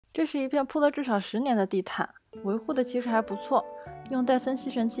这是一片铺了至少10年的地毯，维护的其实还不错，用戴森吸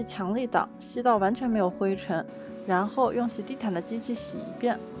尘器强力挡，吸到完全没有灰尘，然后用洗地毯的机器洗一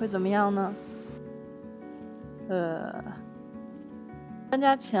遍，会怎么样呢？搬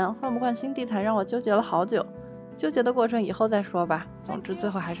家前换不换新地毯让我纠结了好久，纠结的过程以后再说吧。总之最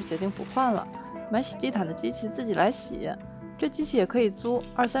后还是决定不换了，买洗地毯的机器自己来洗。这机器也可以租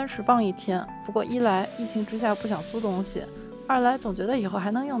，20-30磅一天。不过一来疫情之下不想租东西，二来总觉得以后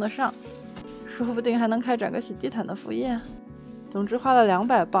还能用得上，说不定还能开展个洗地毯的副业。总之花了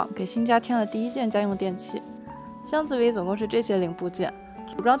200磅给新家添了第1件家用电器。箱子里总共是这些零部件，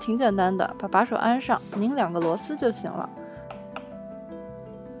组装挺简单的，把把手安上，拧2个螺丝就行了。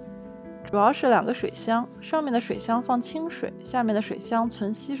主要是2个水箱，上面的水箱放清水，下面的水箱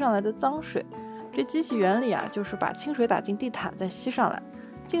存吸上来的脏水。这机器原理就是把清水打进地毯再吸上来。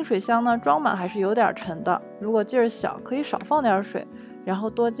净水箱呢装满还是有点沉的，如果劲儿小可以少放点水，然后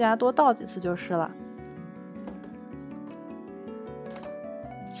多倒几次就是了。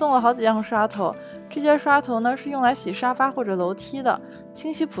送了好几样刷头，这些刷头呢是用来洗沙发或者楼梯的，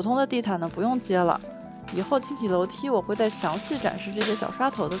清洗普通的地毯呢不用接了。以后清洗楼梯我会再详细展示这些小刷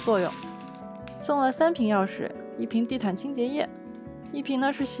头的作用。送了3瓶药水，1瓶地毯清洁液，1瓶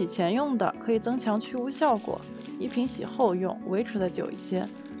呢是洗前用的，可以增强去污效果，1瓶洗后用，维持的久一些。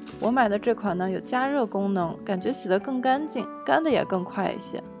我买的这款呢有加热功能，感觉洗得更干净，干的也更快一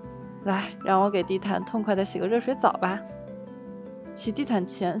些。来，让我给地毯痛快的洗个热水澡吧。洗地毯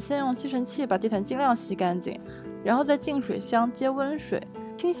前，先用吸尘器把地毯尽量洗干净，然后在净水箱接温水，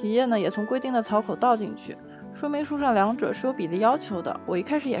清洗液呢也从规定的槽口倒进去。说明书上2者是有比例要求的，我一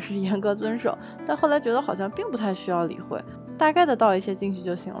开始也是严格遵守，但后来觉得好像并不太需要理会，大概的倒一些进去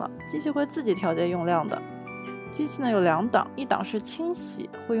就行了，机器会自己调节用量的。机器呢有2档，一档是清洗，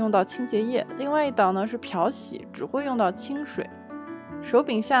会用到清洁液，另外一档呢是漂洗，只会用到清水。手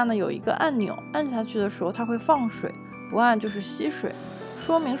柄下呢有一个按钮，按下去的时候它会放水，不按就是吸水。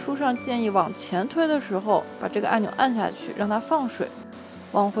说明书上建议往前推的时候把这个按钮按下去，让它放水。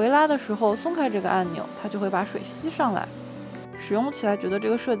往回拉的时候松开这个按钮，它就会把水吸上来。使用起来觉得这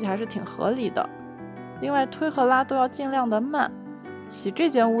个设计还是挺合理的。另外推和拉都要尽量的慢。洗这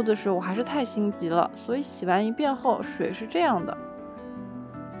间屋子时我还是太心急了，所以洗完一遍后水是这样的。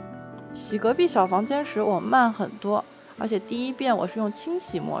洗隔壁小房间时我慢很多，而且第1遍我是用清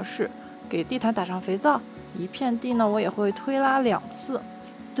洗模式，给地毯打上肥皂，一片地呢我也会推拉2次，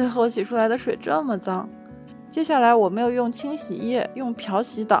最后洗出来的水这么脏。接下来我没有用清洗液，用漂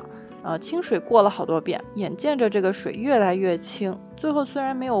洗档，清水过了好多遍，眼见着这个水越来越清，最后虽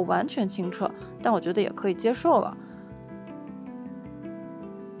然没有完全清澈，但我觉得也可以接受了。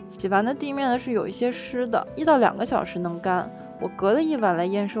洗完的地面呢是有一些湿的，1到2个小时能干，我隔了1晚来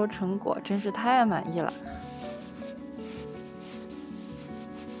验收成果，真是太满意了。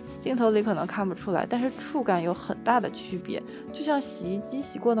镜头里可能看不出来，但是触感有很大的区别，就像洗衣机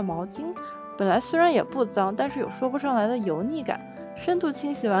洗过的毛巾。本来虽然也不脏，但是有说不上来的油腻感。深度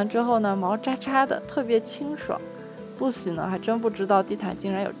清洗完之后呢，毛扎扎的，特别清爽。不洗呢，还真不知道地毯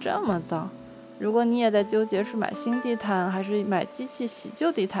竟然有这么脏。如果你也在纠结是买新地毯还是买机器洗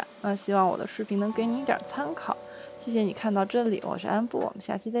旧地毯，那希望我的视频能给你一点参考。谢谢你看到这里，我是安布，我们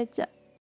下期再见。